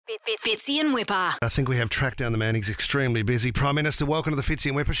Fitzy and Wippa. I think we have tracked down the man. He's extremely busy. Prime Minister, welcome to the Fitzy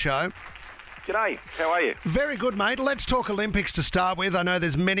and Wippa show. G'day, how are you? Very good, mate. Let's talk Olympics to start with. I know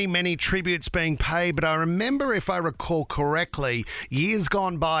there's many tributes being paid, but I remember, if I recall correctly, years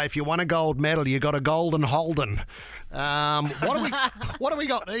gone by, if you won a gold medal, you got a golden Holden. What do we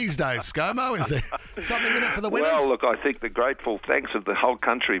got these days, ScoMo? Is there something in it for the winners? Well, look, I think the grateful thanks of the whole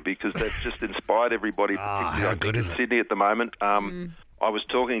country, because they've just inspired everybody, particularly I think in Sydney at the moment. I was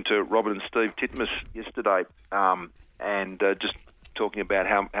talking to Robert and Steve Titmus yesterday, and just talking about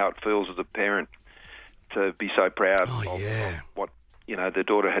how it feels as a parent to be so proud of what their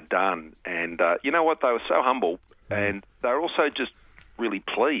daughter had done. And you know what? They were so humble, and they were also just really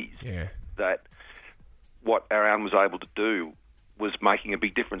pleased that what Ariane was able to do was making a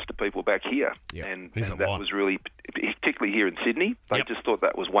big difference to people back here. And that was really, particularly here in Sydney, they just thought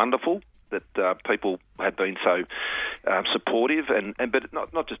that was wonderful, that people had been so supportive, but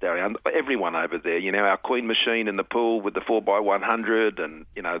not just Ariane, but everyone over there. Our Queen machine in the pool with the 4x100, and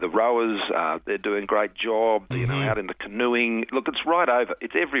the rowers, they're doing a great job. Out in the canoeing, look, it's right over.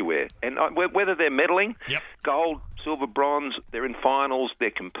 It's everywhere, and whether they're medaling, gold, silver, bronze, they're in finals, they're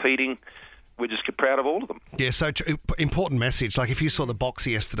competing. We're just proud of all of them. Yeah, so important message. Like, if you saw the boxer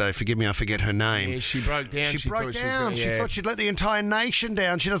yesterday, forgive me, I forget her name. Yeah, she broke down. She thought she'd let the entire nation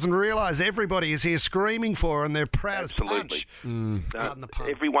down. She doesn't realise everybody is here screaming for her, and they're proud as punch.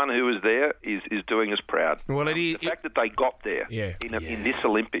 Everyone who is there is doing us proud. Well, the fact that they got there in this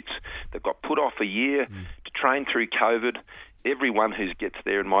Olympics, they've got put off a year to train through COVID. Everyone who gets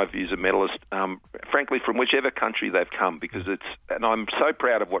there, in my view, is a medalist, frankly, from whichever country they've come, because and I'm so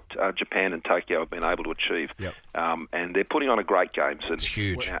proud of what Japan and Tokyo have been able to achieve. And they're putting on a great games. It's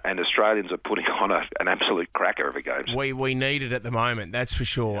huge. And Australians are putting on an absolute cracker of a games. We need it at the moment, that's for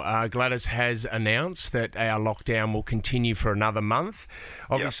sure. Gladys has announced that our lockdown will continue for another month.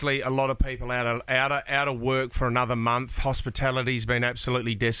 Obviously, a lot of people out of work for another month. Hospitality's been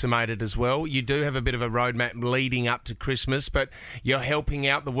absolutely decimated as well. You do have a bit of a roadmap leading up to Christmas, but you're helping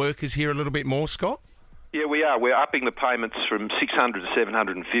out the workers here a little bit more, Scott? Yeah, we are. We're upping the payments from 600 to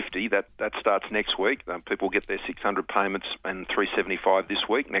 750. That starts next week. People get their 600 payments and 375 this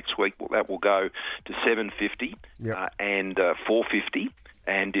week. Next week, that will go to 750 and 450.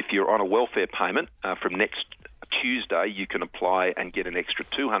 And if you're on a welfare payment from next Tuesday, you can apply and get an extra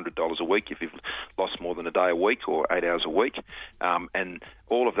 $200 a week if you've lost more than a day a week or 8 hours a week. And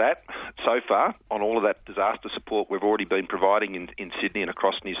all of that, so far, on all of that disaster support we've already been providing in Sydney and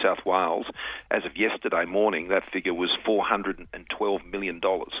across New South Wales, as of yesterday morning, that figure was $412 million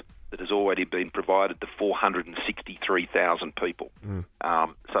that has already been provided to 463,000 people.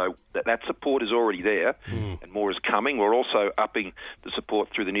 So that support is already there, and more is coming. We're also upping the support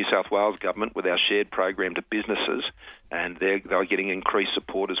through the New South Wales government with our shared program to businesses, and they're getting increased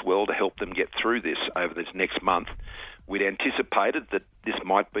support as well to help them get through this over this next month. We'd anticipated that this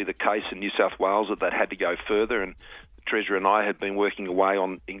might be the case in New South Wales, that had to go further, and the Treasurer and I had been working away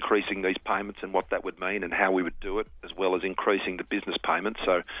on increasing these payments and what that would mean and how we would do it, as well as increasing the business payments.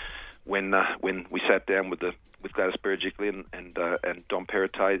 So when we sat down with Gladys Berejiklian and Dom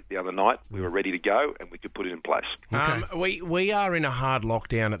Perrottet the other night, we were ready to go and we could put it in place. We are in a hard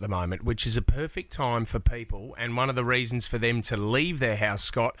lockdown at the moment, which is a perfect time for people, and one of the reasons for them to leave their house,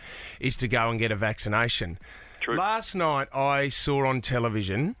 Scott, is to go and get a vaccination. True. Last night I saw on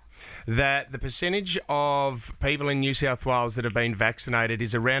television that the percentage of people in New South Wales that have been vaccinated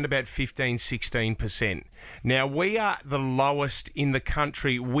is around about 15-16%. Now, we are the lowest in the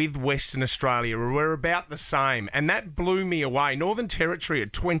country with Western Australia. We're about the same, and that blew me away. Northern Territory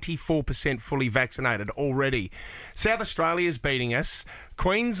at 24% fully vaccinated already. South Australia's beating us.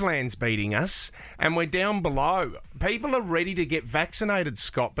 Queensland's beating us, and we're down below. People are ready to get vaccinated,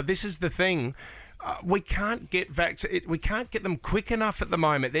 Scott, but this is the thing. We can't get we can't get them quick enough at the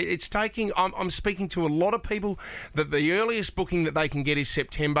moment. It's taking. I'm speaking to a lot of people that the earliest booking that they can get is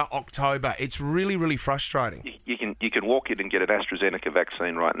September, October. It's really frustrating. You can walk in and get an AstraZeneca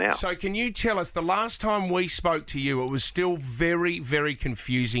vaccine right now. So can you tell us, the last time we spoke to you, it was still very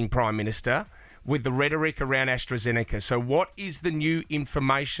confusing, Prime Minister, with the rhetoric around AstraZeneca. So what is the new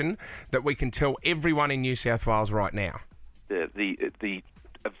information that we can tell everyone in New South Wales right now? The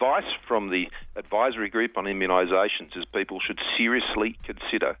advice from the advisory group on immunisations is people should seriously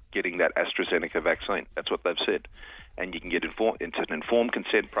consider getting that AstraZeneca vaccine. That's what they've said. And you can get informed. It's an informed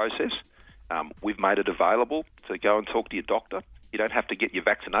consent process. We've made it available to go and talk to your doctor. You don't have to get your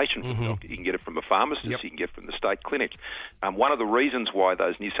vaccination from the doctor. You can get it from a pharmacist. You can get it from the state clinic. One of the reasons why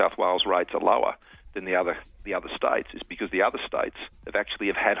those New South Wales rates are lower than the other states is because the other states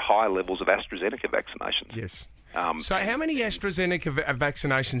have had high levels of AstraZeneca vaccinations. Yes. So how many AstraZeneca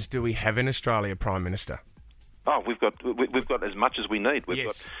vaccinations do we have in Australia, Prime Minister? Oh, we've got as much as we need. We've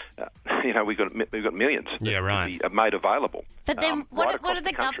got millions. Yeah, right. That made available. But then, what are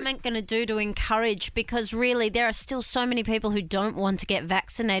the country. government going to do to encourage? Because really, there are still so many people who don't want to get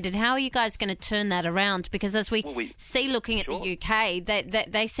vaccinated. How are you guys going to turn that around? Because as we see, looking at the UK,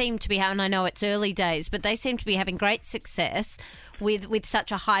 they seem to be having. I know it's early days, but they seem to be having great success with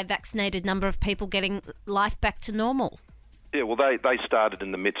such a high vaccinated number of people getting life back to normal. Yeah, well, they started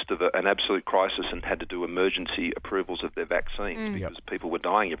in the midst of an absolute crisis and had to do emergency approvals of their vaccines because people were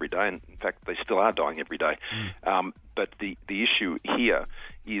dying every day, and in fact, they still are dying every day. But the issue here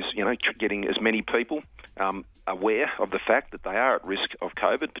is, getting as many people aware of the fact that they are at risk of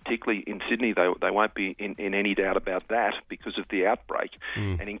COVID, particularly in Sydney. They won't be in any doubt about that because of the outbreak.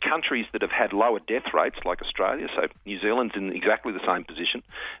 And in countries that have had lower death rates, like Australia, so New Zealand's in exactly the same position.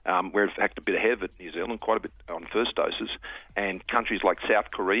 We're in fact a bit ahead of New Zealand, quite a bit on first doses. And countries like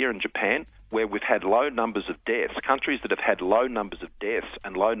South Korea and Japan, where we've had low numbers of deaths, countries that have had low numbers of deaths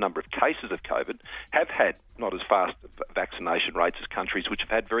and low number of cases of COVID have had not as fast vaccination rates as countries which have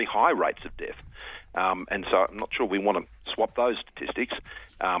had very high rates of death. And so I'm not sure we want to swap those statistics,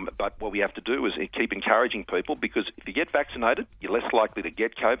 but what we have to do is keep encouraging people, because if you get vaccinated, you're less likely to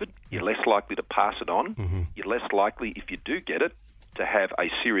get COVID, you're less likely to pass it on, you're less likely, if you do get it, to have a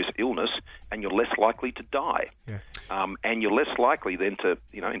serious illness, and you're less likely to die. And you're less likely then to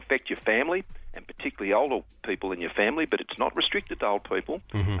infect your family, and particularly older people in your family, but it's not restricted to old people.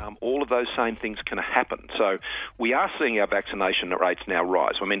 All of those same things can happen. So we are seeing our vaccination rates now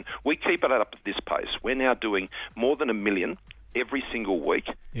rise. I mean, we keep it up at this pace. We're now doing more than 1 million every single week.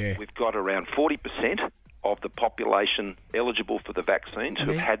 We've got around 40% of the population eligible for the vaccines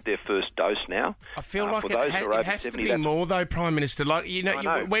who have had their first dose now. I feel like it has to be more, though, Prime Minister. Like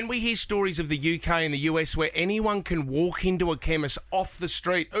when we hear stories of the UK and the US where anyone can walk into a chemist off the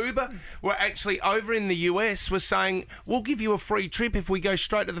street, Uber were actually over in the US was saying, we'll give you a free trip if we go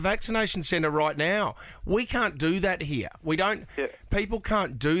straight to the vaccination centre right now. We can't do that here. We don't. People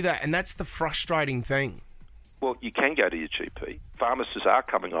can't do that, and that's the frustrating thing. Well, you can go to your GP. Pharmacists are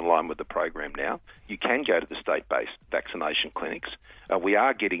coming online with the program now. You can go to the state-based vaccination clinics. We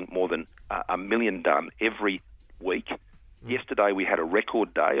are getting more than 1 million done every week. Yesterday we had a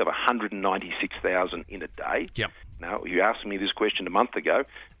record day of 196,000 in a day. Now, you asked me this question a month ago.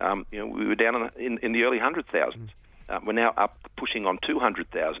 We were down in the early 100,000s. We're now up pushing on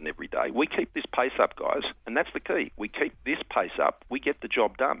 200,000 every day. We keep this pace up, guys, and that's the key. We keep this pace up, we get the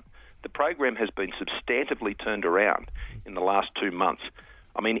job done. The program has been substantively turned around in the last 2 months.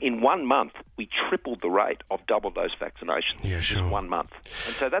 I mean, in 1 month, we tripled the rate of double-dose vaccinations in 1 month.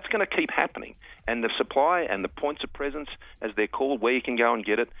 And so that's going to keep happening. And the supply and the points of presence, as they're called, where you can go and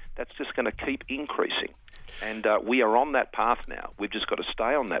get it, that's just going to keep increasing. And we are on that path now. We've just got to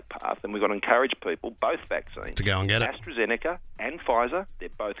stay on that path, and we've got to encourage people, both vaccines, to go and get it. AstraZeneca and Pfizer, they're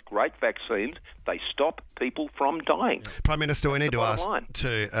both great vaccines. They stop people from dying. Prime Minister, we need to ask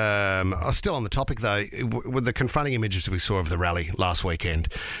still on the topic, though, with the confronting images we saw of the rally last weekend.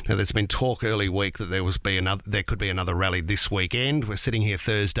 Now, there's been talk early week that there could be another rally this weekend. We're sitting here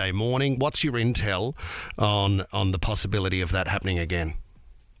Thursday morning. What's your intel on the possibility of that happening again?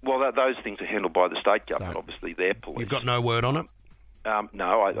 Well, those things are handled by the state government, obviously, their police. You've got no word on it?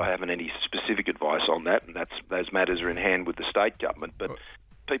 No, I haven't any specific advice on that, and those matters are in hand with the state government, but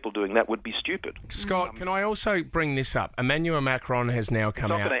people doing that would be stupid. Scott, can I also bring this up? Emmanuel Macron has now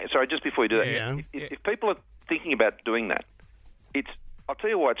come out... Sorry, just before you do that, if people are thinking about doing that, I'll tell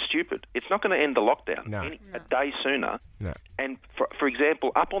you why it's stupid. It's not going to end the lockdown a day sooner. And, for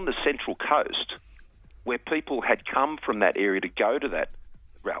example, up on the Central Coast, where people had come from that area to go to that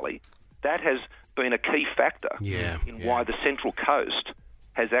rally, that has been a key factor in why the Central Coast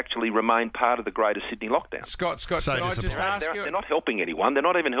has actually remained part of the Greater Sydney lockdown. Scott, can I just ask you... They're not helping anyone. They're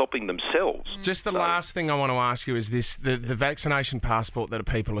not even helping themselves. Just the last thing I want to ask you is this, the vaccination passport that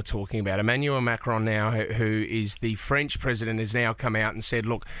people are talking about. Emmanuel Macron now, who is the French president, has now come out and said,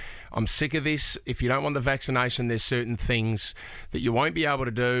 look, I'm sick of this. If you don't want the vaccination, there's certain things that you won't be able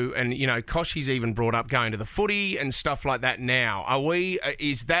to do. And, Koshy's even brought up going to the footy and stuff like that now. Are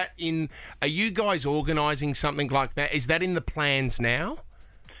you guys organising something like that? Is that in the plans now?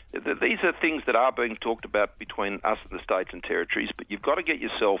 These are things that are being talked about between us and the states and territories, but you've got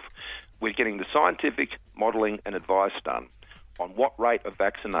to we're getting the scientific modelling and advice done on what rate of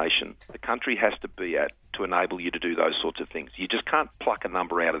vaccination the country has to be at to enable you to do those sorts of things. You just can't pluck a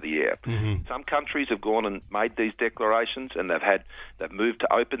number out of the air. Mm-hmm. Some countries have gone and made these declarations, and they've moved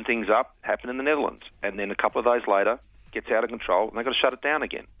to open things up. Happened in the Netherlands, and then a couple of days later, gets out of control, and they've got to shut it down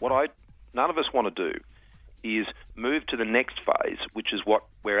again. None of us want to do is move to the next phase, which is what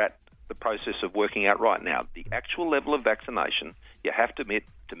we're at the process of working out right now. The actual level of vaccination, you have to admit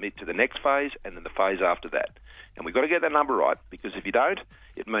to the next phase and then the phase after that. And we've got to get that number right, because if you don't,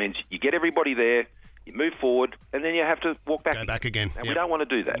 it means you get everybody there, you move forward, and then you have to walk back. Go back again. And we don't want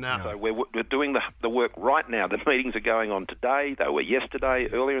to do that. No. So we're doing the work right now. The meetings are going on today. They were yesterday,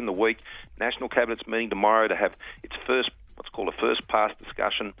 earlier in the week. National Cabinet's meeting tomorrow to have its first, what's called a first-pass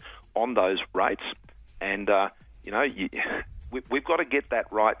discussion on those rates. And, we've got to get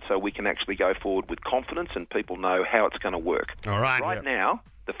that right so we can actually go forward with confidence and people know how it's going to work. All right. Right now,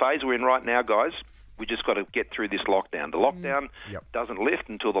 the phase we're in right now, guys, we just got to get through this lockdown. The lockdown doesn't lift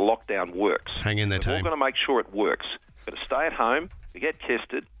until the lockdown works. Hang in there, team. We're going to make sure it works. But to stay at home, to get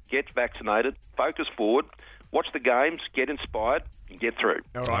tested, get vaccinated, focus forward, watch the games, get inspired, and get through.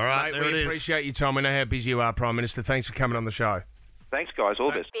 All right, mate, we appreciate your time. We know how busy you are, Prime Minister. Thanks for coming on the show. Thanks, guys.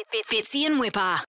 All the best. Fitzy and Wippa.